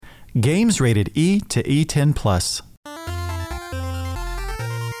Games rated E to E10 plus.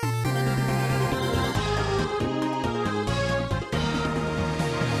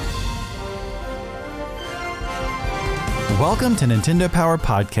 Welcome to Nintendo Power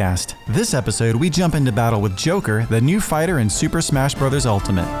Podcast. This episode, we jump into battle with Joker, the new fighter in Super Smash Bros.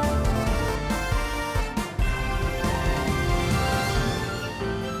 Ultimate.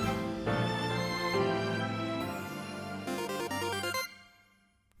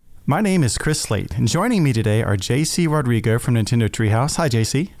 My name is Chris Slate, and joining me today are JC Rodrigo from Nintendo Treehouse. Hi,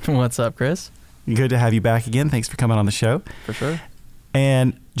 JC. What's up, Chris? Good to have you back again. Thanks for coming on the show. For sure.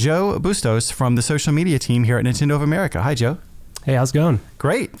 And Joe Bustos from the social media team here at Nintendo of America. Hi, Joe. Hey, how's it going?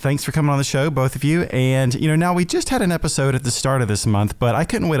 Great. Thanks for coming on the show, both of you. And, now we just had an episode at the start of this month, but I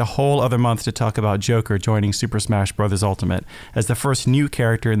couldn't wait a whole other month to talk about Joker joining Super Smash Bros. Ultimate as the first new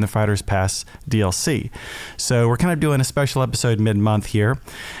character in the Fighters Pass DLC. So we're kind of doing a special episode mid-month here.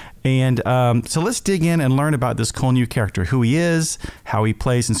 And so let's dig in and learn about this cool new character, who he is, how he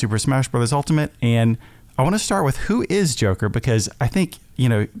plays in Super Smash Bros. Ultimate. And I want to start with who is Joker, because I think,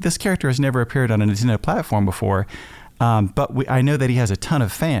 this character has never appeared on a Nintendo platform before. But I know that he has a ton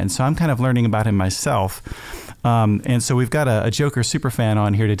of fans, so I'm kind of learning about him myself. And so we've got a Joker superfan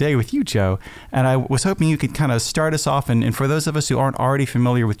on here today with you, Joe. And I was hoping you could kind of start us off. And for those of us who aren't already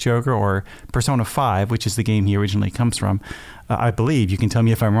familiar with Joker or Persona 5, which is the game he originally comes from, I believe, you can tell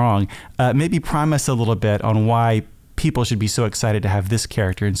me if I'm wrong, maybe prime us a little bit on why people should be so excited to have this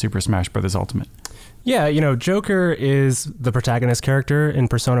character in Super Smash Bros. Ultimate. Yeah, Joker is the protagonist character in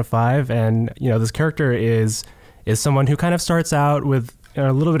Persona 5. And, this character is someone who kind of starts out with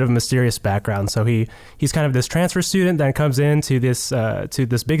a little bit of a mysterious background. So he's kind of this transfer student that comes into this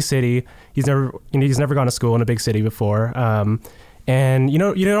big city. He's never gone to school in a big city before. And you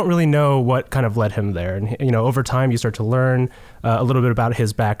don't really know what kind of led him there. And over time you start to learn a little bit about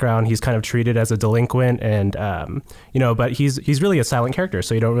his background. He's kind of treated as a delinquent, and but he's really a silent character,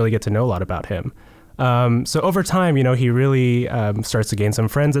 so you don't really get to know a lot about him. So over time, he really starts to gain some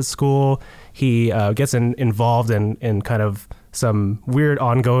friends at school. He gets involved in kind of some weird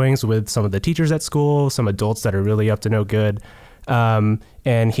ongoings with some of the teachers at school, some adults that are really up to no good.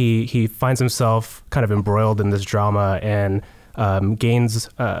 And he finds himself kind of embroiled in this drama and gains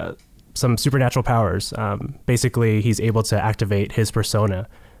some supernatural powers. Basically, he's able to activate his persona.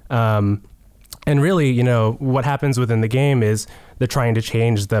 And really, what happens within the game is they're trying to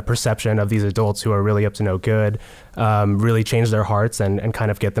change the perception of these adults who are really up to no good, really change their hearts and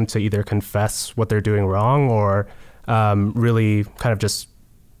kind of get them to either confess what they're doing wrong or really kind of just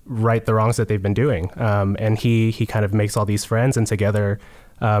right the wrongs that they've been doing. And he kind of makes all these friends, and together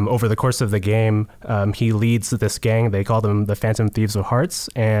over the course of the game, he leads this gang. They call them the Phantom Thieves of Hearts,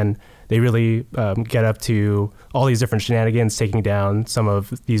 and they really get up to all these different shenanigans, taking down some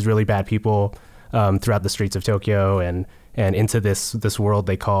of these really bad people throughout the streets of Tokyo and into this world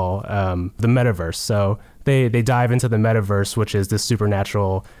they call the metaverse. So they dive into the metaverse, which is this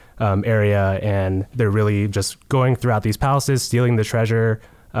supernatural area, and they're really just going throughout these palaces, stealing the treasure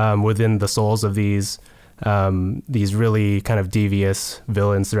within the souls of these really kind of devious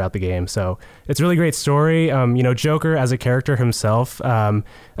villains throughout the game. So it's a really great story. Joker as a character himself,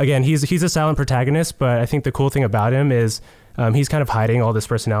 again, he's a silent protagonist, but I think the cool thing about him is he's kind of hiding all this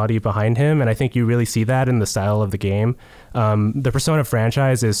personality behind him, and I think you really see that in the style of the game. The Persona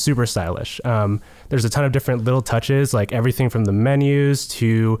franchise is super stylish. There's a ton of different little touches, like everything from the menus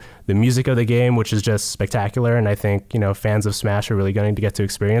to the music of the game, which is just spectacular, and I think fans of Smash are really going to get to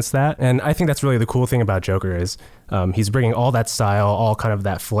experience that. And I think that's really the cool thing about Joker is he's bringing all that style, all kind of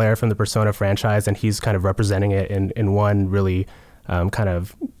that flair from the Persona franchise, and he's kind of representing it in one really kind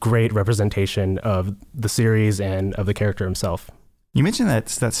of great representation of the series and of the character himself. You mentioned that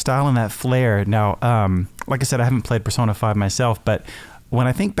style and that flair. Now, like I said, I haven't played Persona 5 myself, but when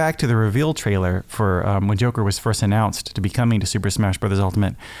I think back to the reveal trailer for when Joker was first announced to be coming to Super Smash Bros.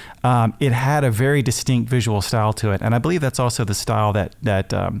 Ultimate, it had a very distinct visual style to it. And I believe that's also the style that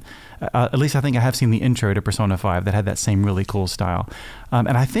at least I think I have seen the intro to Persona 5 that had that same really cool style.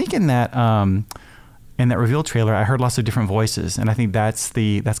 And I think in that reveal trailer, I heard lots of different voices, and I think that's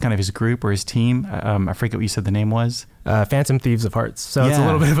kind of his group or his team. I forget what you said the name was. Phantom Thieves of Hearts. So It's a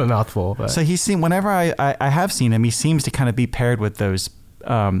little bit of a mouthful. But. So whenever I have seen him, he seems to kind of be paired with those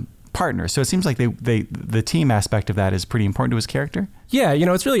partners. So it seems like the team aspect of that is pretty important to his character. Yeah,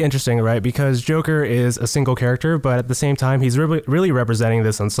 it's really interesting, right? Because Joker is a single character, but at the same time, he's really representing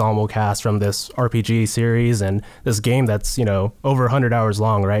this ensemble cast from this RPG series and this game that's, over 100 hours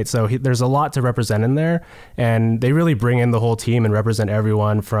long, right? So there's a lot to represent in there. And they really bring in the whole team and represent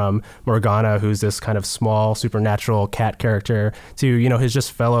everyone from Morgana, who's this kind of small supernatural cat character, to, his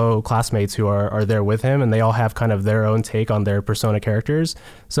just fellow classmates who are there with him. And they all have kind of their own take on their Persona characters.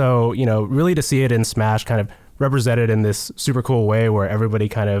 So, really to see it in Smash kind of represented in this super cool way where everybody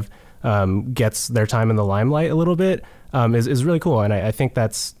kind of gets their time in the limelight a little bit is really cool. And I think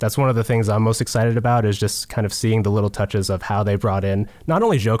that's one of the things I'm most excited about, is just kind of seeing the little touches of how they brought in not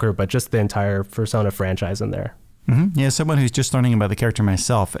only Joker, but just the entire Persona franchise in there. Mm-hmm. Yeah, someone who's just learning about the character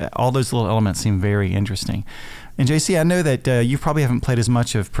myself, all those little elements seem very interesting. And JC, I know that you probably haven't played as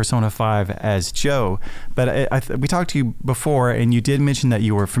much of Persona 5 as Joe, but we talked to you before, and you did mention that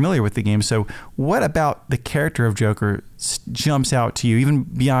you were familiar with the game. So what about the character of Joker jumps out to you, even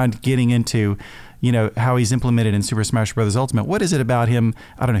beyond getting into how he's implemented in Super Smash Bros. Ultimate? What is it about him,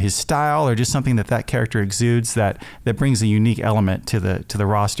 I don't know, his style, or just something that character exudes that brings a unique element to the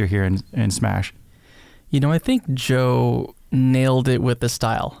roster here in Smash? I think Joe nailed it with the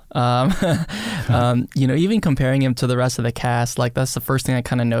style. Even comparing him to the rest of the cast, like that's the first thing I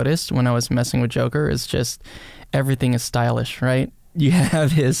kind of noticed when I was messing with Joker, is just everything is stylish, right? You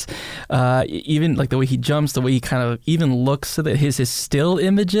have his, even like the way he jumps, the way he kind of even looks, so that his still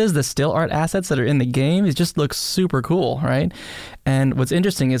images, the still art assets that are in the game, it just looks super cool, right? And what's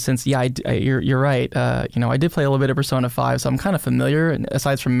interesting is, since, you're right, I did play a little bit of Persona 5, so I'm kind of familiar,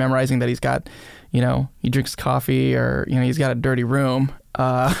 aside from memorizing that he's got, he drinks coffee, or, he's got a dirty room.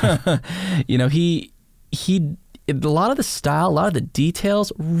 A lot of the style, a lot of the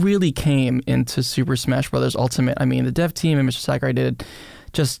details really came into Super Smash Bros. Ultimate. I mean, the dev team and Mr. Sakurai did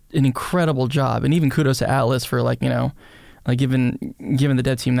just an incredible job, and even kudos to Atlas for giving the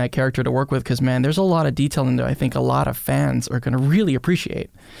dev team that character to work with, because man, there's a lot of detail in there. I think a lot of fans are going to really appreciate.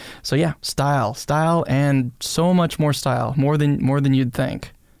 So yeah, style, and so much more style, more than you'd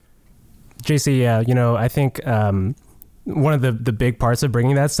think. JC, yeah, I think one of the big parts of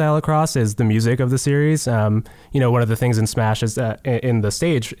bringing that style across is the music of the series. One of the things in Smash is that in the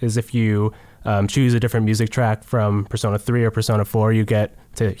stage is, if you choose a different music track from Persona 3 or Persona 4, you get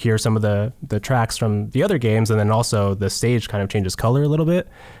to hear some of the tracks from the other games, and then also the stage kind of changes color a little bit.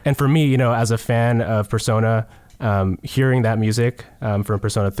 And for me, as a fan of Persona, hearing that music from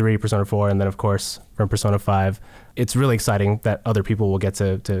Persona 3, Persona 4, and then of course from Persona 5, it's really exciting that other people will get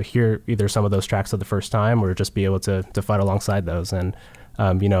to hear either some of those tracks for the first time, or just be able to fight alongside those. And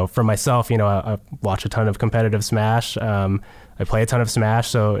for myself, I watch a ton of competitive Smash. I play a ton of Smash,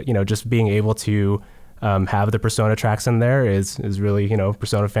 so just being able to have the Persona tracks in there is really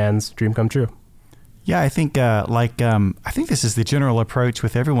Persona fans' dream come true. Yeah, I think I think this is the general approach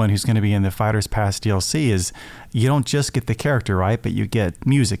with everyone who's going to be in the Fighters Pass DLC, is you don't just get the character, right? But you get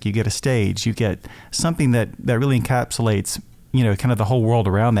music, you get a stage, you get something that really encapsulates, kind of the whole world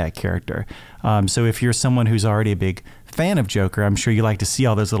around that character. So if you're someone who's already a big fan of Joker, I'm sure you like to see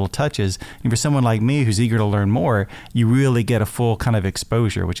all those little touches. And for someone like me who's eager to learn more, you really get a full kind of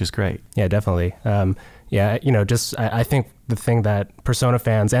exposure, which is great. Yeah, definitely. I think the thing that Persona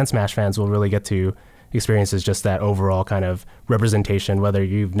fans and Smash fans will really get to experience is just that overall kind of representation. Whether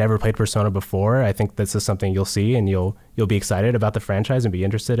you've never played Persona before, I think this is something you'll see, and you'll be excited about the franchise and be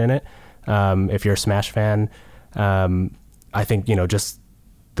interested in it. If you're a Smash fan, I think just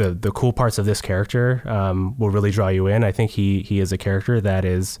the cool parts of this character will really draw you in. I think he is a character that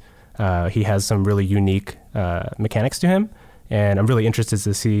is he has some really unique mechanics to him, and I'm really interested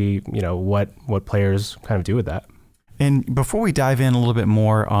to see what players kind of do with that. And before we dive in a little bit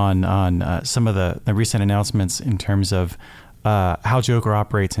more on some of the recent announcements in terms of how Joker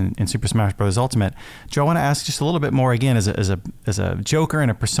operates in Super Smash Bros. Ultimate, Joe, I want to ask just a little bit more again as a Joker and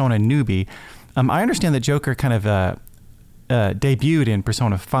a Persona newbie. I understand that Joker kind of debuted in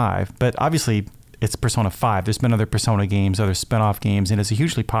Persona 5, but obviously it's Persona 5. There's been other Persona games, other spin-off games, and it's a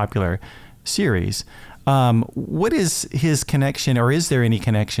hugely popular series. What is his connection, or is there any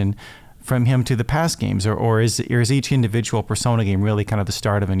connection from him to the past games, or is each individual Persona game really kind of the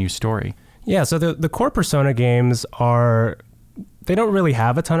start of a new story? Yeah, so the core Persona games they don't really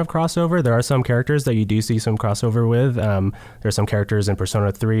have a ton of crossover. There are some characters that you do see some crossover with. There's some characters in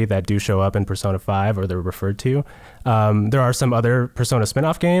Persona 3 that do show up in Persona 5, or they're referred to. There are some other Persona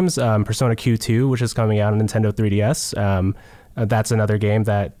spin-off games, Persona Q2, which is coming out on Nintendo 3DS. That's another game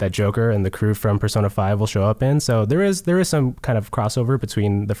that Joker and the crew from Persona 5 will show up in. So there is some kind of crossover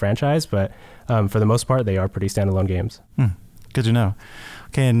between the franchise, but for the most part, they are pretty standalone games. Good to know.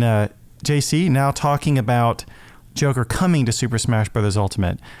 Okay, and JC, now talking about Joker coming to Super Smash Bros.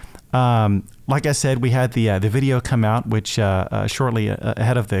 Ultimate. Like I said, we had the video come out, which shortly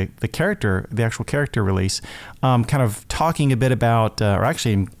ahead of the actual character release, kind of talking a bit about, or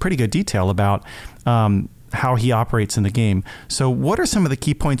actually in pretty good detail about how he operates in the game. So what are some of the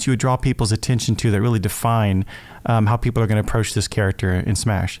key points you would draw people's attention to that really define how people are going to approach this character in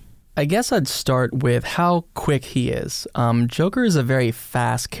Smash? I guess I'd start with how quick he is. Joker is a very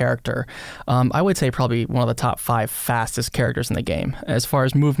fast character. I would say probably one of the top 5 fastest characters in the game as far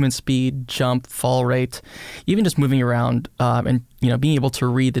as movement speed, jump, fall rate, even just moving around and being able to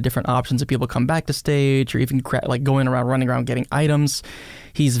read the different options if people come back to stage or even like going around, running around, getting items.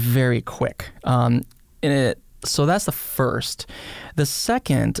 He's very quick. So that's the first. The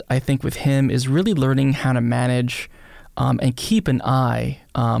second, I think, with him is really learning how to manage and keep an eye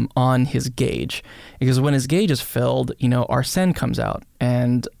on his gauge. Because when his gauge is filled, Arsene comes out,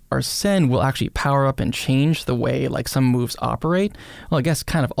 and Arsene will actually power up and change the way like some moves operate. Well, I guess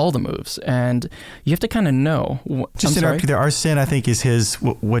kind of all the moves. And you have to kind of know. Just to interrupt you there, Arsene, I think, is his,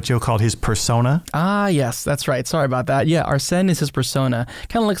 what Joe called his persona. Ah, yes, that's right. Sorry about that. Yeah, Arsene is his persona.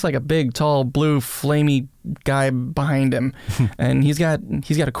 Kind of looks like a big, tall, blue, flamey guy behind him. And he's got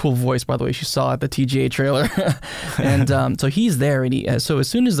a cool voice, by the way. You saw at the TGA trailer. And so he's there. And so as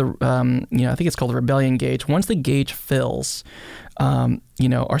soon as the, I think it's called the Rebellion gauge, once the gauge fills,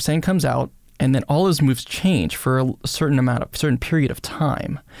 Arsene comes out, and then all his moves change for a certain period of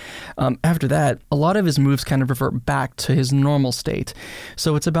time. After that, a lot of his moves kind of revert back to his normal state.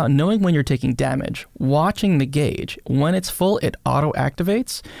 So it's about knowing when you're taking damage, watching the gauge. When it's full, it auto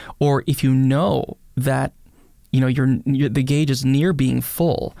activates, or if you know that the gauge is near being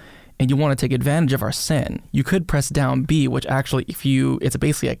full, and you want to take advantage of Arsene, you could press down B, which actually, it's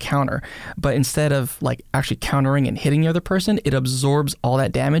basically a counter. But instead of like actually countering and hitting the other person, it absorbs all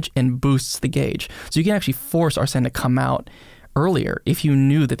that damage and boosts the gauge. So you can actually force Arsene to come out earlier if you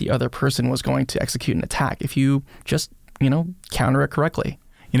knew that the other person was going to execute an attack, if you just, counter it correctly.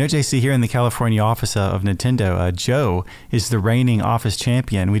 JC, here in the California office of Nintendo, Joe is the reigning office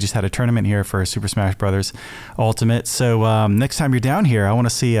champion. We just had a tournament here for Super Smash Bros. Ultimate. So next time you're down here, I want to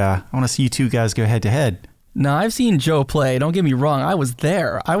see you two guys go head to head. No, I've seen Joe play. Don't get me wrong. I was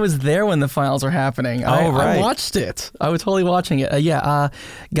there. I was there when the finals were happening. Right. I watched it. I was totally watching it.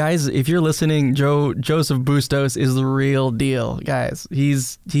 Guys, if you're listening, Joseph Bustos is the real deal, guys.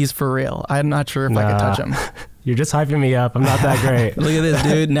 He's for real. I'm not sure if I could touch him. You're just hyping me up. I'm not that great. Look at this,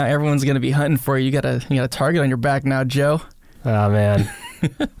 dude. Now everyone's gonna be hunting for you. You got a target on your back now, Joe. Oh man.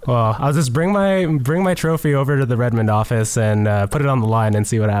 Well, I'll just bring my trophy over to the Redmond office and put it on the line and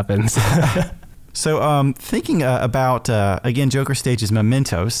see what happens. So thinking about, again, Joker stages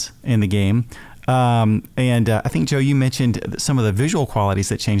mementos in the game. And I think, Joe, you mentioned some of the visual qualities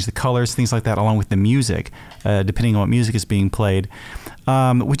that change, the colors, things like that, along with the music, depending on what music is being played.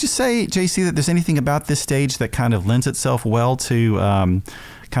 Would you say, JC, that there's anything about this stage that kind of lends itself well to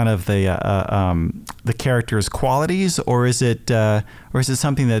kind of the character's qualities, or is it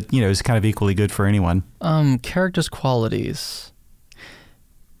something that is kind of equally good for anyone? Character's qualities.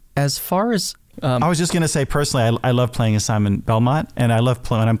 As far as I was just going to say, personally, I love playing as Simon Belmont, and I love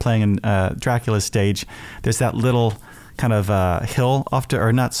when I'm playing in Dracula's stage. There's that little kind of hill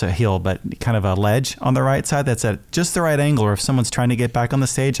or not so hill, but kind of a ledge on the right side that's at just the right angle, or if someone's trying to get back on the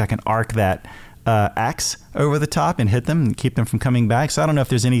stage, I can arc that axe over the top and hit them and keep them from coming back. So I don't know if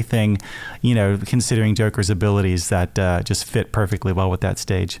there's anything, considering Joker's abilities, that just fit perfectly well with that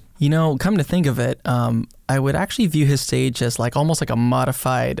stage. Come to think of it, I would actually view his stage as almost like a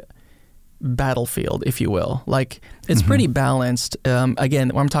modified battlefield, if you will. It's pretty balanced.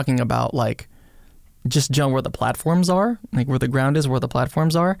 Again, I'm talking about just jump where the platforms are, where the ground is, where the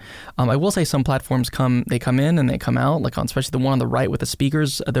platforms are. I will say some platforms come in and they come out, especially the one on the right with the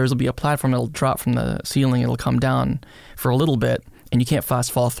speakers. There'll be a platform that'll drop from the ceiling, it'll come down for a little bit, and you can't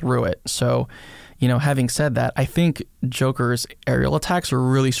fast fall through it. So, having said that, I think Joker's aerial attacks are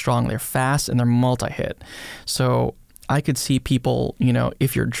really strong. They're fast and they're multi-hit. So I could see people,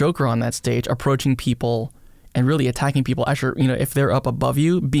 if you're Joker on that stage, approaching people and really attacking people, actually, if they're up above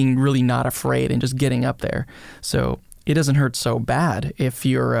you, being really not afraid and just getting up there. So it doesn't hurt so bad if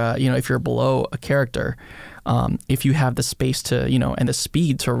you're, if you're below a character, if you have the space to, and the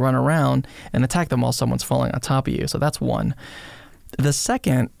speed to run around and attack them while someone's falling on top of you. So that's one. The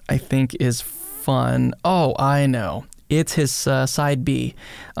second, I think, is fun. Oh, I know. It's his side B.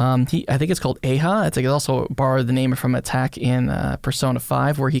 I think it's called Eha. It's also borrowed the name from attack in Persona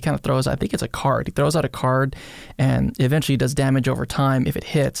 5, where he kind of throws, I think it's a card. He throws out a card and eventually does damage over time if it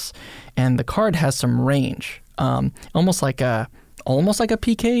hits. And the card has some range, almost like almost like a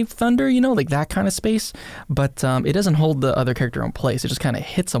PK Thunder, like that kind of space, but it doesn't hold the other character in place. It just kind of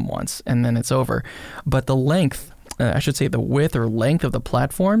hits them once and then it's over. But the length, I should say the width or length of the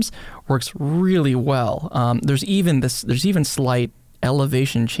platforms works really well. There's even slight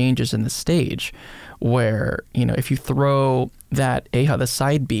elevation changes in the stage where, if you throw that AHA, the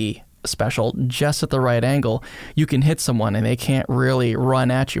side B special, just at the right angle, you can hit someone and they can't really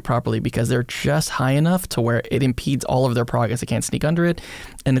run at you properly because they're just high enough to where it impedes all of their progress. They can't sneak under it,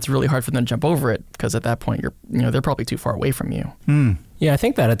 and it's really hard for them to jump over it because at that point they're probably too far away from you. Yeah, I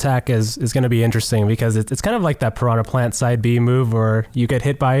think that attack is going to be interesting because it's kind of like that Piranha Plant side B move where you get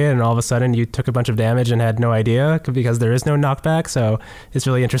hit by it and all of a sudden you took a bunch of damage and had no idea because there is no knockback. So it's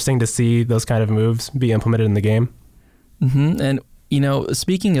really interesting to see those kind of moves be implemented in the game. And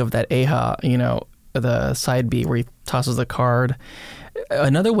speaking of that AHA, the side B where he tosses the card,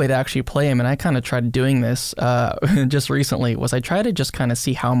 another way to actually play him, and I kind of tried doing this just recently, was I tried to just kind of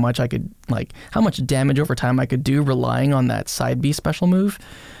see how much damage over time I could do relying on that side B special move,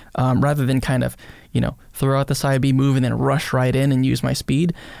 rather than kind of, throw out the side B move and then rush right in and use my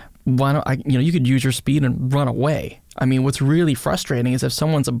speed. Why don't you could use your speed and run away. I mean, what's really frustrating is if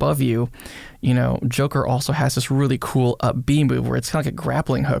someone's above you, Joker also has this really cool up B move where it's kind of like a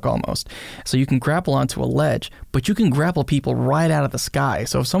grappling hook almost. So you can grapple onto a ledge, but you can grapple people right out of the sky.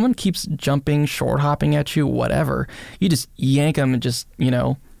 So if someone keeps jumping, short hopping at you, whatever, you just yank them and just,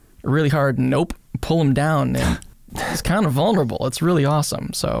 really hard, pull them down. And it's kind of vulnerable. It's really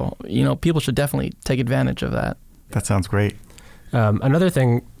awesome. So, people should definitely take advantage of that. That sounds great. Another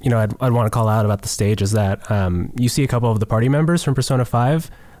thing, I'd want to call out about the stage is that you see a couple of the party members from Persona 5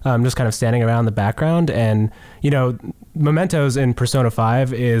 just kind of standing around the background. And, Mementos in Persona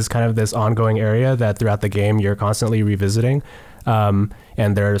 5 is kind of this ongoing area that throughout the game you're constantly revisiting. And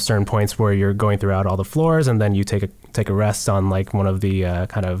there are certain points where you're going throughout all the floors and then you take a rest on like one of the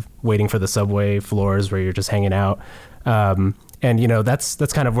kind of waiting for the subway floors where you're just hanging out. And,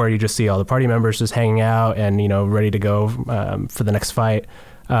 that's kind of where you just see all the party members just hanging out and, ready to go for the next fight.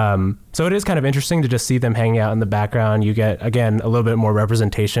 So it is kind of interesting to just see them hanging out in the background. You get, again, a little bit more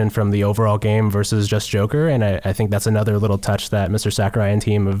representation from the overall game versus just Joker. And I think that's another little touch that Mr. Sakurai and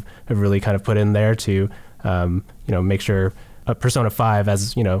team have really kind of put in there to, make sure Persona 5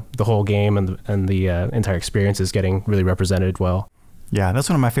 as, the whole game and the entire experience is getting really represented well. Yeah, that's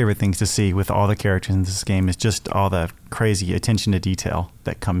one of my favorite things to see with all the characters in this game is just all the crazy attention to detail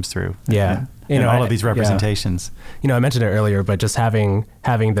that comes through. Yeah. And all of these representations. Yeah. I mentioned it earlier, but just having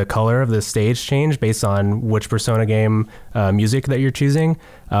the color of the stage change based on which Persona game music that you're choosing,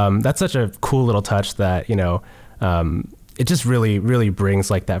 that's such a cool little touch that, it just really, really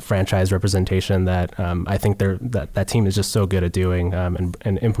brings like that franchise representation that I think that team is just so good at doing and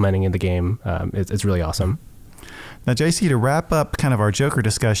implementing in the game. It's really awesome. Now, JC, to wrap up kind of our Joker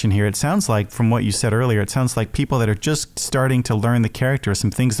discussion here, it sounds like, from what you said earlier, it sounds like people that are just starting to learn the character, some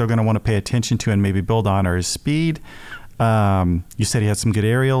things they're going to want to pay attention to and maybe build on are his speed. You said he had some good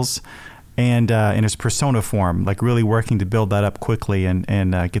aerials. And in his Persona form, like really working to build that up quickly and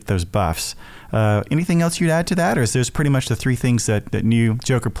get those buffs. Anything else you'd add to that? Or is those pretty much the three things that new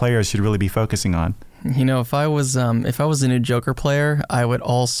Joker players should really be focusing on? If I was a new Joker player, I would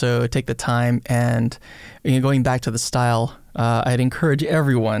also take the time and, going back to the style, I'd encourage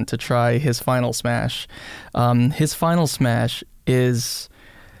everyone to try his Final Smash. His Final Smash it's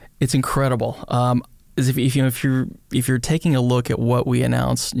incredible. If you're taking a look at what we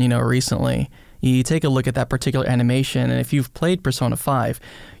announced, recently, you take a look at that particular animation, and if you've played Persona 5,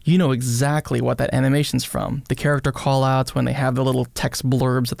 you know exactly what that animation's from. The character callouts when they have the little text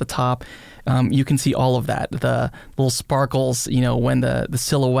blurbs at the top, you can see all of that. The little sparkles, when the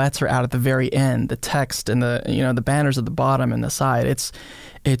silhouettes are out at the very end, the text and the banners at the bottom and the side.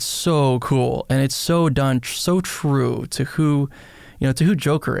 It's so cool, and it's so done, so true to who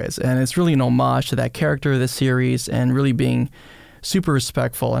Joker is, and it's really an homage to that character of the series, and really being super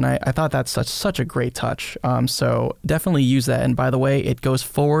respectful. And I thought that's such a great touch. So definitely use that. And by the way, it goes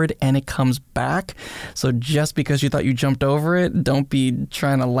forward and it comes back. So just because you thought you jumped over it, don't be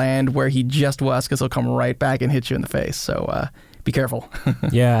trying to land where he just was, because he'll come right back and hit you in the face. So be careful.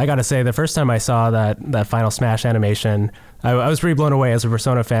 Yeah, I gotta say, the first time I saw that Final Smash animation, I was pretty blown away as a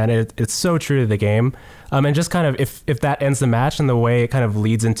Persona fan. It's so true to the game. And just kind of, if that ends the match and the way it kind of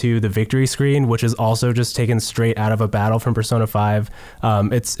leads into the victory screen, which is also just taken straight out of a battle from Persona 5,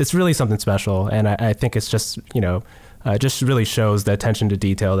 it's really something special. And I think it's just, just really shows the attention to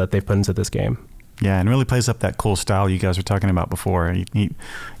detail that they've put into this game. Yeah, and really plays up that cool style you guys were talking about before. You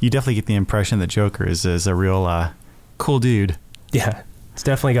definitely get the impression that Joker is a real cool dude. Yeah, it's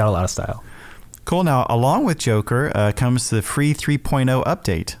definitely got a lot of style. Cool. Now, along with Joker comes the free 3.0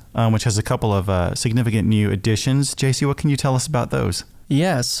 update, which has a couple of significant new additions. JC, what can you tell us about those?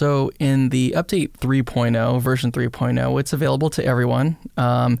 Yeah, so in the update 3.0, version 3.0, it's available to everyone.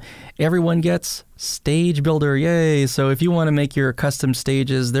 Everyone gets Stage Builder, yay! So if you want to make your custom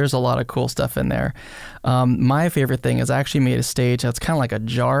stages, there's a lot of cool stuff in there. My favorite thing is I actually made a stage that's kind of like a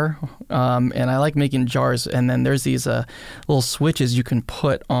jar, and I like making jars, and then there's these little switches you can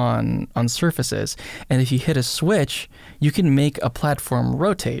put on surfaces, and if you hit a switch, you can make a platform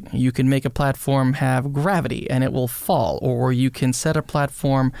rotate. You can make a platform have gravity, and it will fall, or you can set a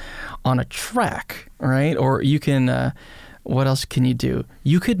platform on a track, right? Or you can... what else can you do?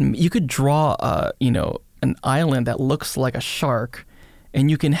 You could draw an island that looks like a shark, and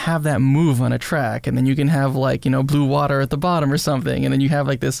you can have that move on a track, and then you can have blue water at the bottom or something, and then you have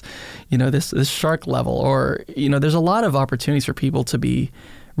like this, this shark level, or there's a lot of opportunities for people to be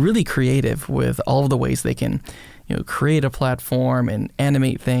really creative with all of the ways they can create a platform and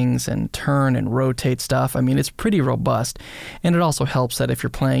animate things and turn and rotate stuff. I mean, it's pretty robust. And it also helps that if you're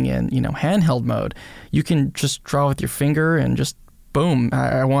playing in, handheld mode, you can just draw with your finger and just, boom,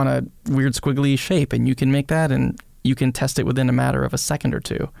 I want a weird squiggly shape. And you can make that and you can test it within a matter of a second or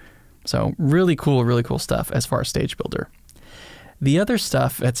two. So really cool stuff as far as Stage Builder. The other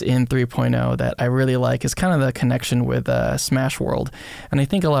stuff that's in 3.0 that I really like is kind of the connection with Smash World. And I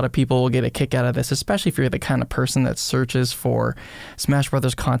think a lot of people will get a kick out of this, especially if you're the kind of person that searches for Smash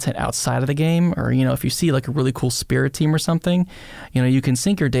Brothers content outside of the game, or, if you see like a really cool Spirit Team or something, you can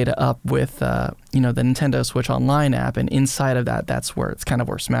sync your data up with, the Nintendo Switch Online app. And inside of that, that's where it's kind of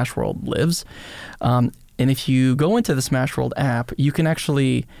where Smash World lives. And if you go into the Smash World app, you can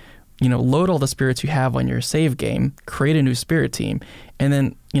actually... load all the spirits you have on your save game, create a new spirit team, and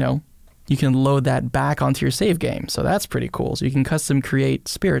then, you can load that back onto your save game. So that's pretty cool. So you can custom create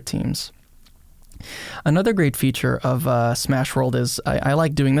spirit teams. Another great feature of Smash World is, I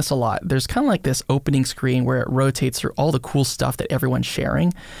like doing this a lot. There's kind of like this opening screen where it rotates through all the cool stuff that everyone's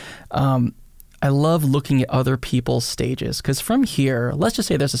sharing. I love looking at other people's stages, because from here, let's just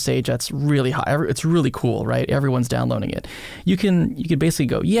say there's a stage that's really high. It's really cool, right? Everyone's downloading it. You can basically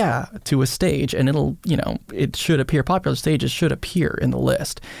go, to a stage, and it'll, it should appear, popular stages should appear in the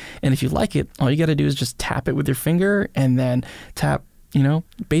list. And if you like it, all you got to do is just tap it with your finger and then tap,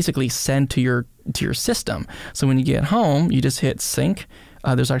 basically send to your system. So when you get home, you just hit sync.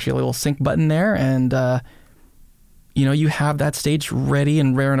 There's actually a little sync button there, and you have that stage ready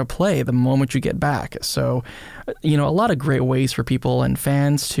and raring to play the moment you get back. So, a lot of great ways for people and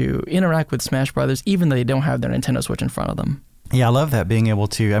fans to interact with Smash Brothers, even though they don't have their Nintendo Switch in front of them. Yeah, I love that, being able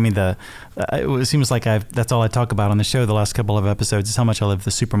to, it seems like that's all I talk about on the show the last couple of episodes, is how much I love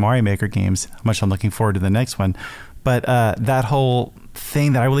the Super Mario Maker games, how much I'm looking forward to the next one. But that whole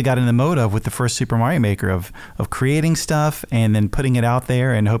thing that I really got in the mode of with the first Super Mario Maker of creating stuff and then putting it out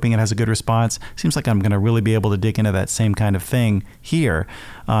there and hoping it has a good response, seems like I'm going to really be able to dig into that same kind of thing here,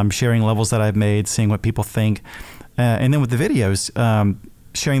 sharing levels that I've made, seeing what people think. And then with the videos,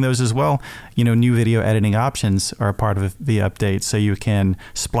 sharing those as well. New video editing options are a part of the update, so you can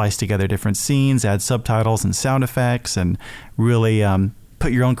splice together different scenes, add subtitles and sound effects, and really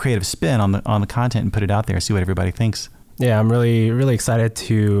put your own creative spin on the content and put it out there, see what everybody thinks. Yeah, I'm really, really excited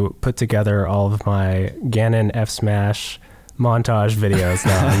to put together all of my Ganon F Smash montage videos.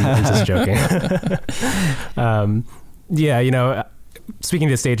 No, I'm just joking. Speaking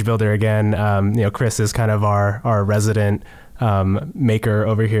to Stage Builder again, Chris is kind of our resident maker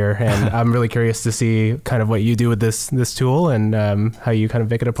over here, and I'm really curious to see kind of what you do with this tool and how you kind of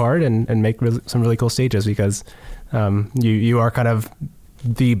pick it apart and make some really cool stages, because you are kind of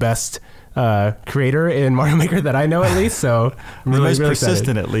the best creator in Mario Maker that I know, at least. So I'm really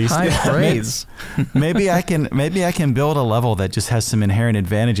persistent, at least. High praise. Maybe I can build a level that just has some inherent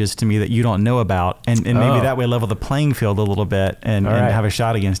advantages to me that you don't know about, and maybe that way level the playing field a little bit and have a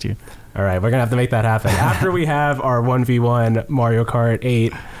shot against you. All right, we're gonna have to make that happen after we have our 1v1 Mario Kart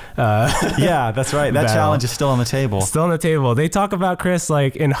 8. Yeah, that's right. That challenge is still on the table. Still on the table. They talk about Chris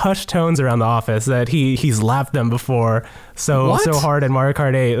like in hushed tones around the office that he's lapped them before so hard in Mario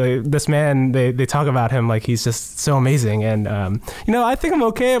Kart 8. Like, this man, they talk about him like he's just so amazing. And I think I'm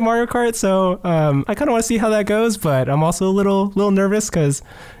okay at Mario Kart, so I kind of want to see how that goes. But I'm also a little nervous because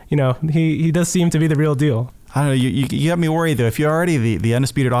he does seem to be the real deal. I don't know. You got me worried though. If you're already the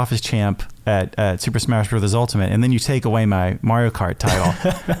undisputed office champ at Super Smash Bros. Ultimate, and then you take away my Mario Kart title,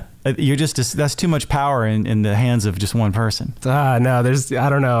 that's too much power in the hands of just one person. No, I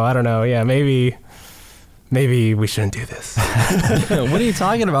don't know. Yeah, maybe we shouldn't do this. What are you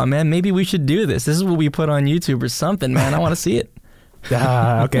talking about, man? Maybe we should do this. This is what we put on YouTube or something, man. I want to see it.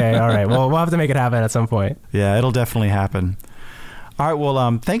 Okay, all right. Well, we'll have to make it happen at some point. Yeah, it'll definitely happen. All right,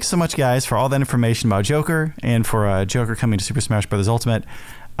 well, thanks so much, guys, for all that information about Joker and for Joker coming to Super Smash Bros. Ultimate.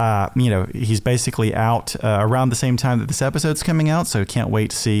 He's basically out around the same time that this episode's coming out, so can't wait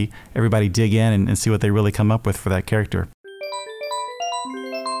to see everybody dig in and see what they really come up with for that character.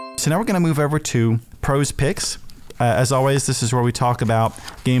 So now we're going to move over to Pros Picks. As always, this is where we talk about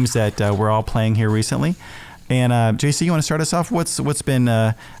games that we're all playing here recently. And JC, you want to start us off? What's been?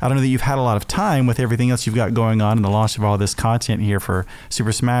 I don't know that you've had a lot of time with everything else you've got going on and the launch of all this content here for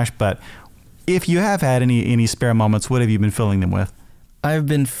Super Smash, but if you have had any spare moments, what have you been filling them with? I've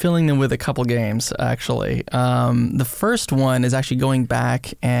been filling them with a couple games, actually. The first one is actually going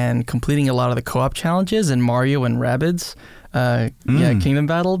back and completing a lot of the co-op challenges in Mario and Rabbids. Kingdom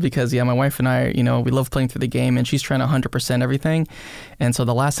Battle, because my wife and I, we love playing through the game, and she's trying to 100% everything, and so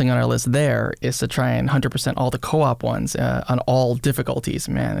the last thing on our list there is to try and 100% all the co-op ones on all difficulties.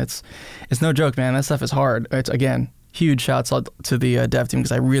 Man, it's no joke, man. That stuff is hard. It's, again, huge shouts out to the dev team,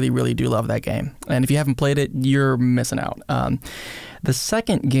 because I really, really do love that game, and if you haven't played it, you're missing out. The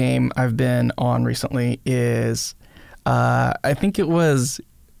second game I've been on recently is I think it was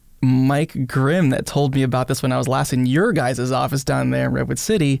Mike Grimm that told me about this when I was last in your guys' office down there in Redwood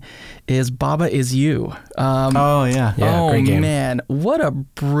City, is Baba Is You. Great game. Man, what a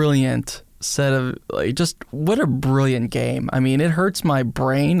brilliant set of, what a brilliant game. I mean, it hurts my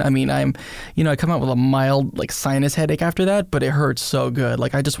brain. I mean, I come out with a mild sinus headache after that, but it hurts so good.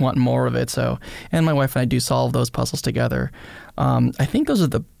 I just want more of it. So, and my wife and I do solve those puzzles together. I think those are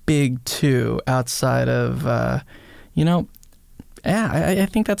the big two outside of, I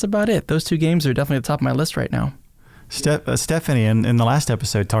think that's about it. Those two games are definitely at the top of my list right now. Stephanie in the last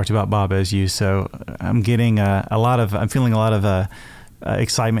episode talked about Baba Is You, so I'm getting I'm feeling a lot of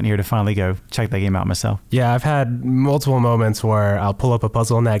excitement here to finally go check that game out myself. Yeah, I've had multiple moments where I'll pull up a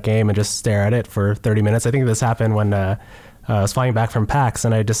puzzle in that game and just stare at it for 30 minutes. I think this happened when I was flying back from PAX,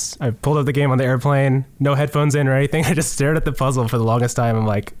 and I pulled up the game on the airplane, no headphones in or anything. I just stared at the puzzle for the longest time. I'm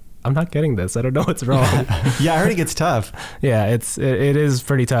like, I'm not getting this. I don't know what's wrong. Yeah, I heard it gets tough. Yeah, it is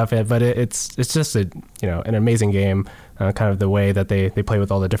pretty tough, but it's just an amazing game. Kind of the way that they play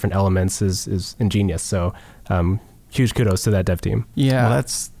with all the different elements is ingenious. So huge kudos to that dev team. Yeah, well,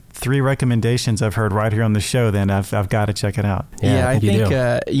 that's 3 recommendations I've heard right here on the show. Then I've got to check it out. Yeah, I think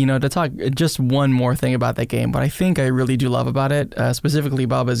to talk just one more thing about that game, what I think I really do love about it, specifically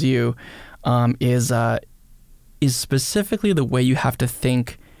Baba Is You, is specifically the way you have to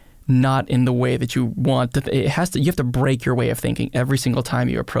think. Not in the way that you want to. You have to break your way of thinking every single time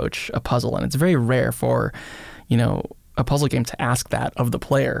you approach a puzzle, and it's very rare for, a puzzle game to ask that of the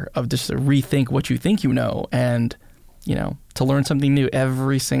player, of just to rethink what you think you know, and to learn something new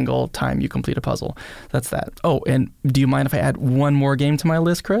every single time you complete a puzzle. That's that. Oh, and do you mind if I add one more game to my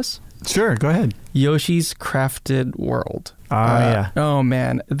list, Chris? Sure, go ahead. Yoshi's Crafted World. Yeah. Oh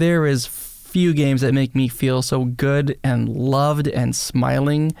man, there is few games that make me feel so good and loved and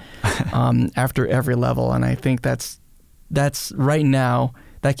smiling after every level, and I think that's right now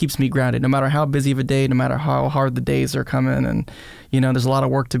that keeps me grounded. No matter how busy of a day, no matter how hard the days are coming, and there's a lot of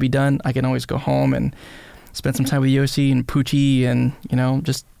work to be done, I can always go home and spend some time with Yoshi and Poochie, and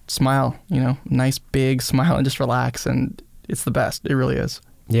just smile. Nice big smile and just relax, and it's the best. It really is.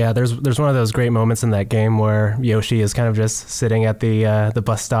 Yeah, there's one of those great moments in that game where Yoshi is kind of just sitting at the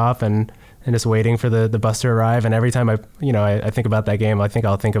bus stop and just waiting for the bus to arrive. And every time I think about that game, I think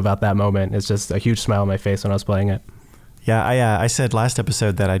I'll think about that moment. It's just a huge smile on my face when I was playing it. Yeah, I said last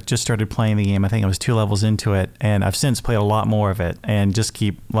episode that I just started playing the game. I think I was 2 levels into it, and I've since played a lot more of it and just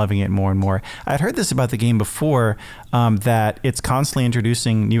keep loving it more and more. I'd heard this about the game before, that it's constantly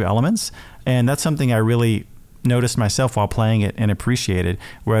introducing new elements, and that's something I really noticed myself while playing it and appreciated,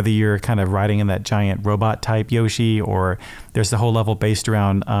 whether you're kind of riding in that giant robot type Yoshi, or there's the whole level based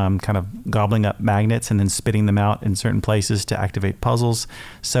around kind of gobbling up magnets and then spitting them out in certain places to activate puzzles.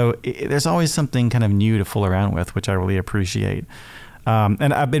 So there's always something kind of new to fool around with, which I really appreciate.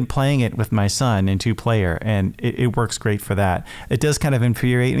 And I've been playing it with my son in 2-player, and it works great for that. It does kind of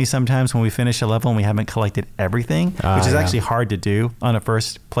infuriate me sometimes when we finish a level and we haven't collected everything, which is actually hard to do on a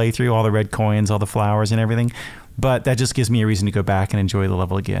first playthrough, all the red coins, all the flowers and everything. But that just gives me a reason to go back and enjoy the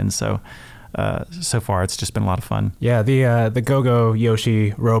level again. So so far. It's just been a lot of fun. Yeah, the Go-Go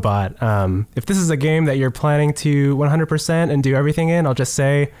Yoshi robot. If this is a game that you're planning to 100% and do everything in, I'll just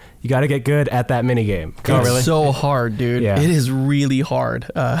say you got to get good at that mini game. It's so hard, dude. Yeah. It is really hard.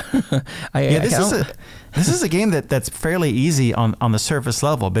 This is a game that's fairly easy on the surface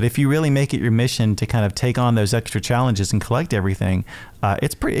level, but if you really make it your mission to kind of take on those extra challenges and collect everything,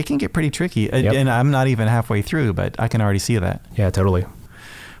 it can get pretty tricky. Yep. And I'm not even halfway through, but I can already see that. Yeah, totally.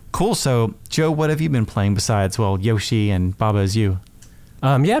 Cool. So, Joe, what have you been playing besides, Yoshi and Baba Is You?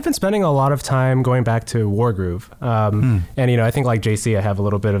 Yeah, I've been spending a lot of time going back to Wargroove. And, I think like JC, I have a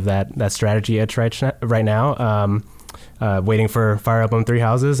little bit of that strategy itch right now, waiting for Fire Emblem Three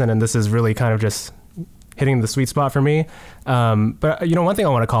Houses. And then this is really kind of just hitting the sweet spot for me. But, one thing I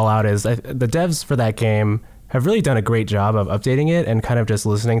want to call out is the devs for that game have really done a great job of updating it and kind of just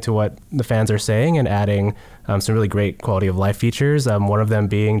listening to what the fans are saying and adding some really great quality of life features. One of them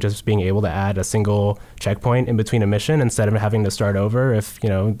being just being able to add a single checkpoint in between a mission instead of having to start over if,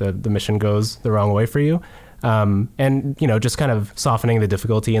 the mission goes the wrong way for you. And, just kind of softening the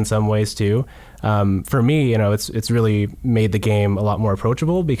difficulty in some ways too. For me, it's really made the game a lot more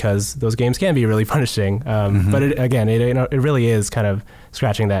approachable because those games can be really punishing. But it really is kind of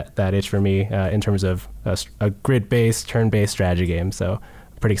scratching that itch for me in terms of a grid-based, turn-based strategy game. So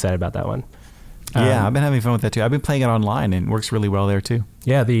I'm pretty excited about that one. Yeah, I've been having fun with that too. I've been playing it online and it works really well there too.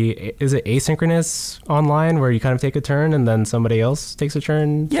 Yeah, is it asynchronous online where you kind of take a turn and then somebody else takes a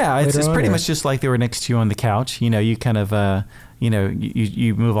turn? Yeah, it's pretty much just like they were next to you on the couch. You kind of,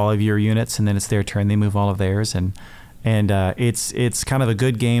 you move all of your units and then it's their turn. They move all of theirs. And it's kind of a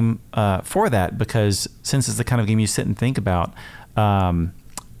good game for that because since it's the kind of game you sit and think about,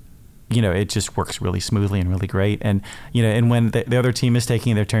 it just works really smoothly and really great. And, and when the other team is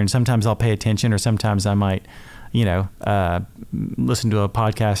taking their turn, sometimes I'll pay attention or sometimes I might, listen to a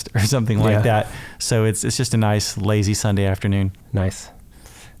podcast or something like that. So it's just a nice, lazy Sunday afternoon. Nice.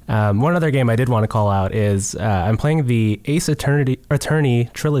 One other game I did want to call out is I'm playing the Ace Attorney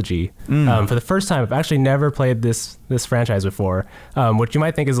trilogy for the first time. I've actually never played this franchise before, which you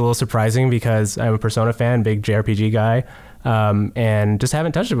might think is a little surprising because I'm a Persona fan, big JRPG guy, and just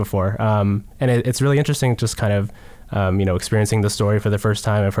haven't touched it before. And it's really interesting just kind of experiencing the story for the first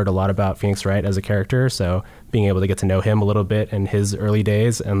time. I've heard a lot about Phoenix Wright as a character, so being able to get to know him a little bit in his early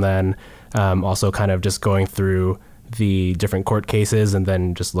days, and then also kind of just going through the different court cases and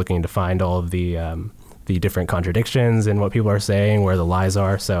then just looking to find all of the different contradictions in what people are saying, where the lies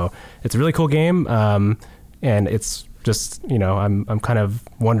are. So it's a really cool game, and it's just, I'm kind of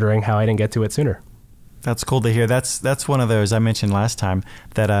wondering how I didn't get to it sooner. That's cool to hear. That's one of those I mentioned last time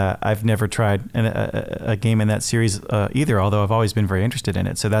that I've never tried a game in that series either, although I've always been very interested in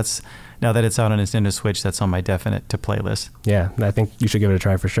it. So that's, now that it's out on Nintendo Switch, that's on my definite to play list. Yeah, I think you should give it a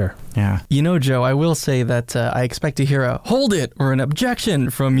try for sure. Yeah. Joe, I will say that I expect to hear a hold it or an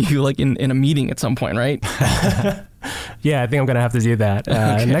objection from you like in a meeting at some point, right? Yeah, I think I'm going to have to do that.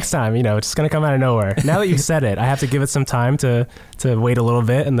 Okay. Next time, it's just going to come out of nowhere. Now that you've said it, I have to give it some time to wait a little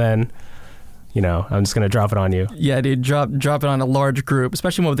bit and then... I'm just going to drop it on you. Yeah, dude, drop it on a large group,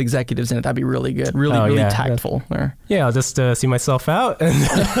 especially one with executives in it. That'd be really good. Really tactful. Yeah, I'll just see myself out.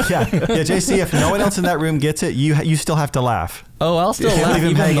 Yeah, JC, if no one else in that room gets it, you still have to laugh. Oh, I'll still laugh.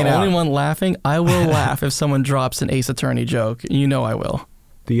 Even if I'm the only one laughing, I will laugh if someone drops an Ace Attorney joke. I will.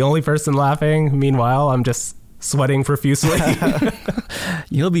 The only person laughing, meanwhile, I'm just sweating profusely.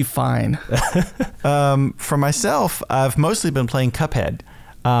 You'll be fine. For myself, I've mostly been playing Cuphead.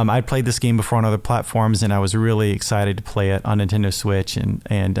 I'd played this game before on other platforms, and I was really excited to play it on Nintendo Switch. And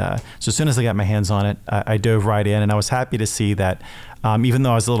so as soon as I got my hands on it, I dove right in, and I was happy to see that even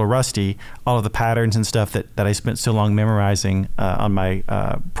though I was a little rusty, all of the patterns and stuff that I spent so long memorizing on my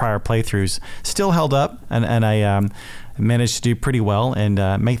prior playthroughs still held up, and I managed to do pretty well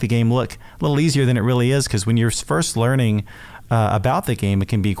and make the game look a little easier than it really is, because when you're first learning about the game, it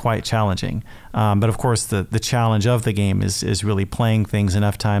can be quite challenging. But of course, the challenge of the game is really playing things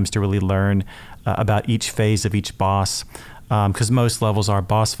enough times to really learn about each phase of each boss. Because most levels are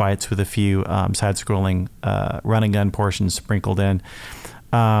boss fights with a few side-scrolling run and gun portions sprinkled in.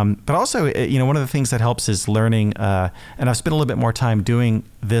 But also, one of the things that helps is learning, and I've spent a little bit more time doing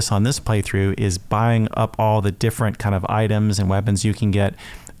this on this playthrough, is buying up all the different kind of items and weapons you can get,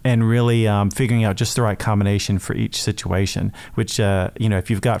 and really figuring out just the right combination for each situation. Which, if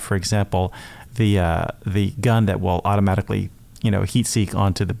you've got, for example, the gun that will automatically, heat seek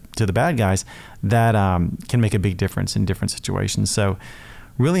onto the bad guys, that can make a big difference in different situations. So,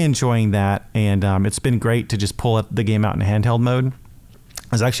 really enjoying that, and it's been great to just pull the game out in handheld mode.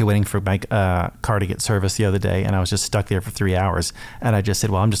 I was actually waiting for my car to get serviced the other day, and I was just stuck there for 3 hours. And I just said,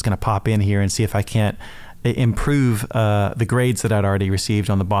 well, I'm just going to pop in here and see if I can't improve the grades that I'd already received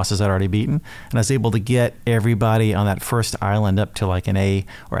on the bosses I'd already beaten. And I was able to get everybody on that first island up to like an A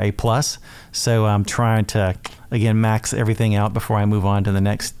or A+. So I'm trying to, again, max everything out before I move on to the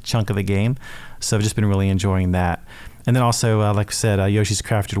next chunk of the game. So I've just been really enjoying that. And then also, like I said, Yoshi's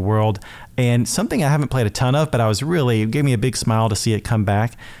Crafted World. And something I haven't played a ton of, but it gave me a big smile to see it come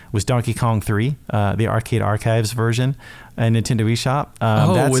back, was Donkey Kong 3, the Arcade Archives version, and Nintendo eShop.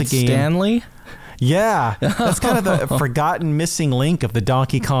 That's with a game. Stanley? Yeah, that's kind of the forgotten missing link of the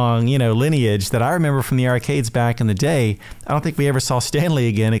Donkey Kong, lineage that I remember from the arcades back in the day. I don't think we ever saw Stanley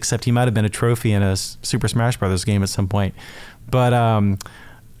again, except he might have been a trophy in a Super Smash Brothers game at some point. But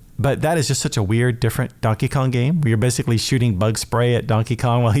that is just such a weird, different Donkey Kong game where you're basically shooting bug spray at Donkey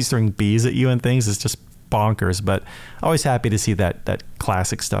Kong while he's throwing bees at you and things. It's just bonkers, but always happy to see that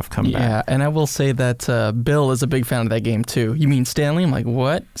classic stuff come back. Yeah, and I will say that Bill is a big fan of that game too. You mean Stanley? I'm like,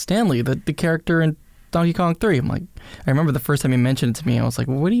 what? Stanley, the character in Donkey Kong 3. I'm like, I remember the first time he mentioned it to me, I was like,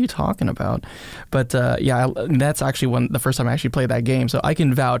 what are you talking about? But that's actually the first time I actually played that game. So I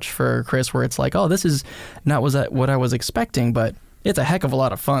can vouch for Chris where it's like, oh, this is not what I was expecting, but it's a heck of a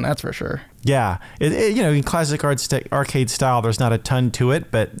lot of fun, that's for sure. Yeah. In classic arcade style, there's not a ton to it,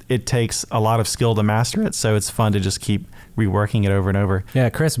 but it takes a lot of skill to master it, so it's fun to just keep reworking it over and over.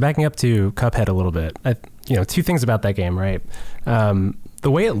 Yeah, Chris, backing up to Cuphead a little bit, two things about that game, right? The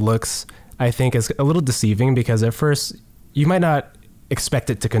way it looks, I think, is a little deceiving because at first you might not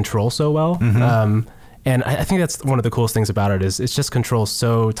expect it to control so well. Mm-hmm. And I think that's one of the coolest things about it is it's just controlled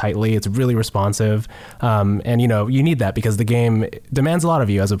so tightly. It's really responsive. And, you need that because the game demands a lot of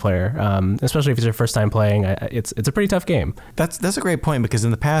you as a player, especially if it's your first time playing. It's a pretty tough game. That's a great point because in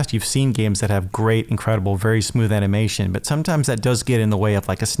the past you've seen games that have great, incredible, very smooth animation, but sometimes that does get in the way of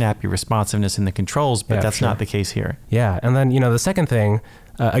like a snappy responsiveness in the controls, but that's not the case here. Yeah. And then, the second thing,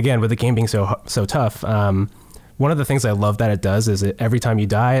 again, with the game being so tough, one of the things I love that it does is every time you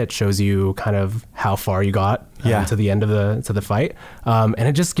die, it shows you kind of how far you got to the end of the fight. And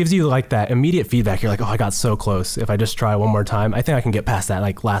it just gives you like that immediate feedback. You're like, oh, I got so close. If I just try one more time, I think I can get past that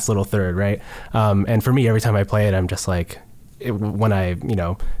like last little third, right? And for me, every time I play it, I'm just like, when I,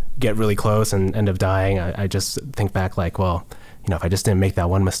 get really close and end up dying, I just think back like, well, if I just didn't make that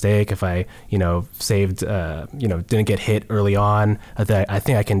one mistake, if I, saved, didn't get hit early on, I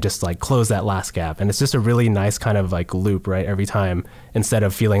think I can just like close that last gap. And it's just a really nice kind of like loop, right? Every time, instead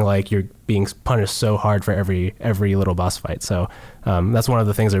of feeling like you're being punished so hard for every little boss fight. So that's one of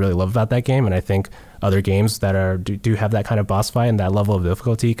the things I really love about that game. And I think other games that do have that kind of boss fight and that level of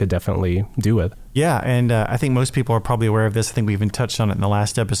difficulty could definitely do with. Yeah, and I think most people are probably aware of this. I think we even touched on it in the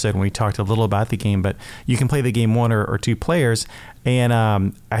last episode when we talked a little about the game, but you can play the game one or two players. And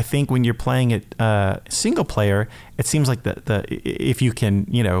I think when you're playing it single player, it seems like if you can,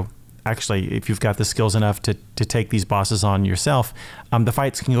 actually, if you've got the skills enough to take these bosses on yourself, the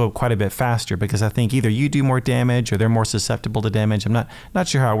fights can go quite a bit faster because I think either you do more damage or they're more susceptible to damage. I'm not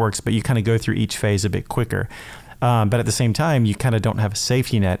sure how it works, but you kind of go through each phase a bit quicker. But at the same time, you kind of don't have a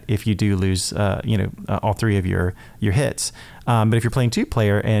safety net if you do lose, all three of your hits. But if you're playing two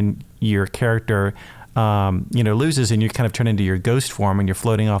player and your character loses and you kind of turn into your ghost form and you're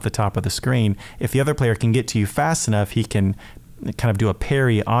floating off the top of the screen, if the other player can get to you fast enough, he can kind of do a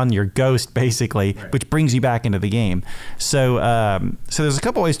parry on your ghost, basically, right, which brings you back into the game. So there's a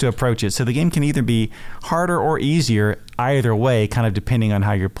couple ways to approach it. So the game can either be harder or easier, either way, kind of depending on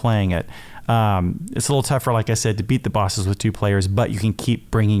how you're playing it. It's a little tougher, like I said, to beat the bosses with two players, but you can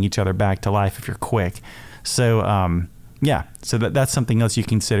keep bringing each other back to life if you're quick. So so that's something else you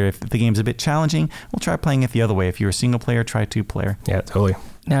consider. If the game's a bit challenging, we'll try playing it the other way. If you're a single player, try two player. Yeah, totally.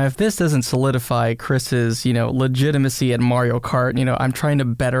 Now, if this doesn't solidify Chris's, legitimacy at Mario Kart, I'm trying to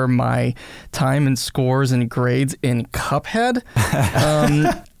better my time and scores and grades in Cuphead.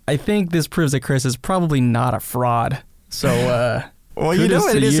 I think this proves that Chris is probably not a fraud. So, well,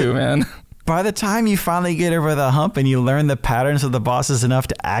 kudos to you, man. By the time you finally get over the hump and you learn the patterns of the bosses enough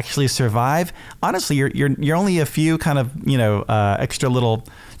to actually survive, honestly, you're only a few kind of extra little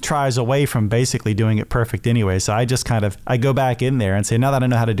tries away from basically doing it perfect anyway. So I go back in there and say, now that I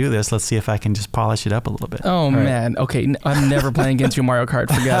know how to do this, let's see if I can just polish it up a little bit. Oh, man. Okay, I'm never playing against you, Mario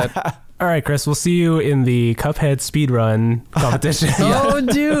Kart. Forget it. All right, Chris, we'll see you in the Cuphead speedrun competition. Oh,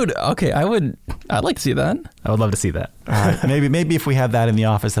 dude. Okay, I'd like to see that. I would love to see that. All right. Maybe if we have that in the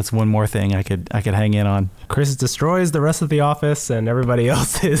office, that's one more thing I could hang in on. Chris destroys the rest of the office, and everybody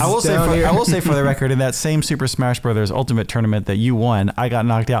else is. I will say for the record, in that same Super Smash Bros. Ultimate tournament that you won, I got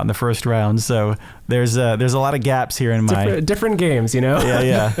knocked out in the first round. So there's a lot of gaps here in my different games, you know.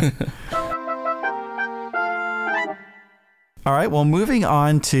 Yeah. All right, well, moving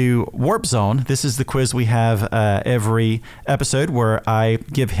on to Warp Zone. This is the quiz we have every episode where I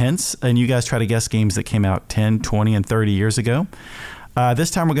give hints and you guys try to guess games that came out 10, 20, and 30 years ago.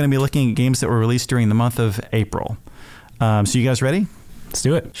 This time we're going to be looking at games that were released during the month of April. So you guys ready? Let's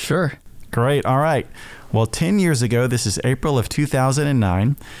do it. Sure. Great. All right. Well, 10 years ago, this is April of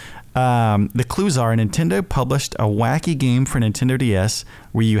 2009. The clues are Nintendo published a wacky game for Nintendo DS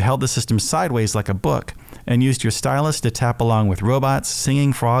where you held the system sideways like a book and used your stylus to tap along with robots,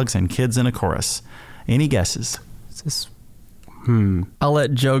 singing frogs, and kids in a chorus. Any guesses? Is this? I'll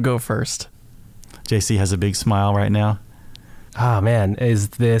let Joe go first. JC has a big smile right now. Oh, man. Is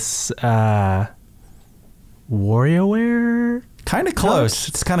this WarioWare? Kind of close.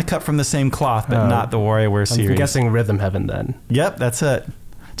 It's kind of cut from the same cloth, but not the WarioWare series. I'm guessing Rhythm Heaven then. Yep, that's it.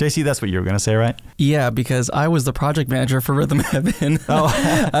 JC, that's what you were going to say, right? Yeah, because I was the project manager for Rhythm Heaven. Oh,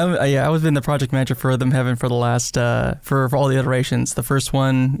 I was been the project manager for Rhythm Heaven for the last for all the iterations. The first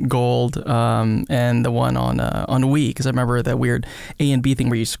one, Gold, and the one on Wii, because I remember that weird A and B thing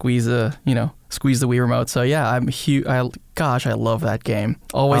where you squeeze the Wii remote. So yeah, I'm huge. I love that game.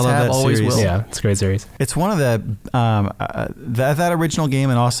 Always have, always series. will. Yeah, it's a great series. It's one of that original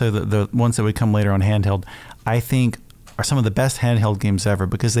game and also the ones that would come later on handheld, I think, are some of the best handheld games ever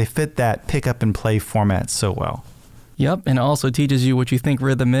because they fit that pick up and play format so well. Yep, and it also teaches you what you think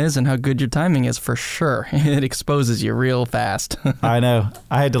rhythm is and how good your timing is for sure. It exposes you real fast. I know.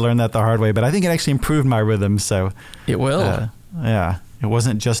 I had to learn that the hard way, but I think it actually improved my rhythm. So it will. Yeah, it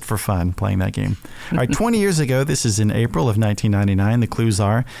wasn't just for fun playing that game. All right, 20 years ago, this is in April of 1999. The clues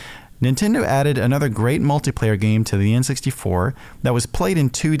are Nintendo added another great multiplayer game to the N64 that was played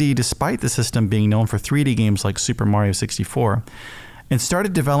in 2D despite the system being known for 3D games like Super Mario 64, and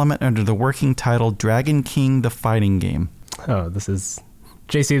started development under the working title Dragon King: The Fighting Game. Oh,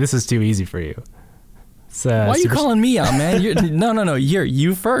 JC, this is too easy for you. Why are you calling me out, man? No.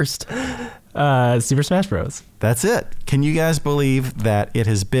 You first. Super Smash Bros. That's it. Can you guys believe that it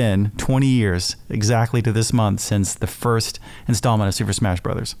has been 20 years exactly to this month since the first installment of Super Smash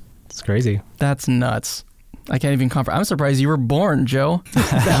Bros.? It's crazy. That's nuts. I can't even comprehend. I'm surprised you were born, Joe.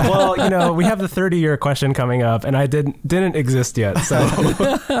 Well, we have the 30-year question coming up, and I didn't exist yet, so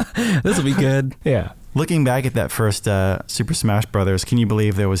this will be good. Yeah. Looking back at that first Super Smash Bros., can you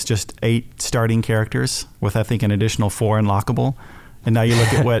believe there was just 8 starting characters with, I think, an additional 4 unlockable? And now you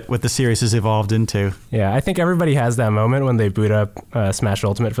look at what the series has evolved into. Yeah, I think everybody has that moment when they boot up Smash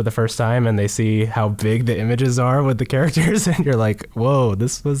Ultimate for the first time and they see how big the images are with the characters, and you're like, whoa,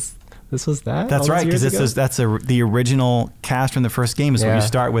 this was that? That's right, because that's the original cast from the first game is what you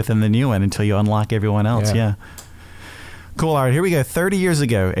start with in the new one until you unlock everyone else. Yeah. Cool. All right, here we go. 30 years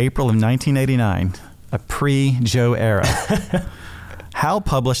ago, April of 1989, a pre-Joe era. HAL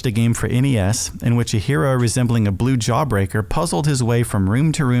published a game for NES in which a hero resembling a blue jawbreaker puzzled his way from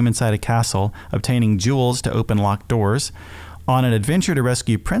room to room inside a castle, obtaining jewels to open locked doors, on an adventure to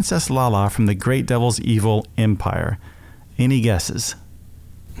rescue Princess Lala from the Great Devil's evil empire. Any guesses?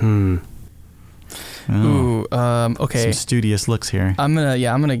 Ooh, okay. Some studious looks here. I'm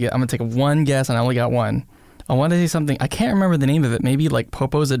gonna take one guess, and I only got one. I want to say something. I can't remember the name of it. Maybe like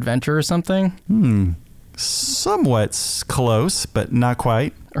Popo's Adventure or something. Somewhat close, but not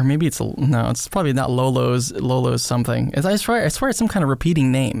quite. Or maybe it's probably not Lolo's something. I swear it's some kind of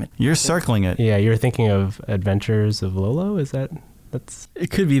repeating name. You're circling it. Yeah, you're thinking of Adventures of Lolo. It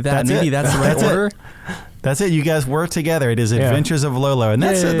could be that. Maybe that's the right order. That's it. You guys work together. It is Adventures of Lolo, and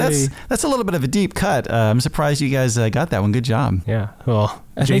that's a little bit of a deep cut. I'm surprised you guys got that one. Good job. Yeah. Well,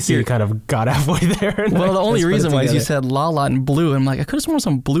 JC kind of got halfway there. Well, the only reason was you said Lala and blue. I'm like, I could have sworn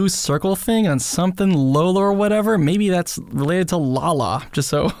some blue circle thing on something Lola or whatever. Maybe that's related to Lala. Just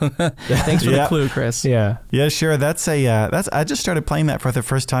so. Thanks for the clue, Chris. Yeah. Yeah, sure. I just started playing that for the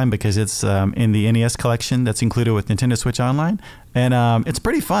first time because it's in the NES collection that's included with Nintendo Switch Online, and it's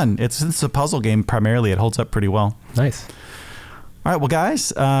pretty fun. It's a puzzle game primarily. It holds up pretty well. Nice. All right, well,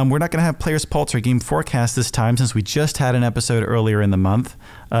 guys, we're not going to have Players Pulse or Game Forecast this time since we just had an episode earlier in the month.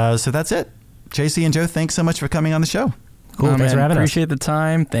 So that's it. JC and Joe, thanks so much for coming on the show. Cool. Thanks for having us. Appreciate the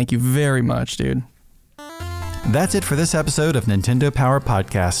time. Thank you very much, dude. That's it for this episode of Nintendo Power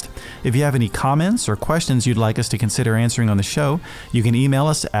Podcast. If you have any comments or questions you'd like us to consider answering on the show, you can email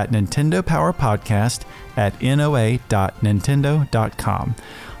us at nintendopowerpodcast@noa.nintendo.com.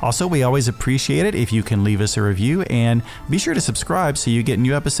 Also, we always appreciate it if you can leave us a review, and be sure to subscribe so you get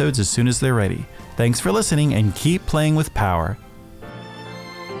new episodes as soon as they're ready. Thanks for listening, and keep playing with power.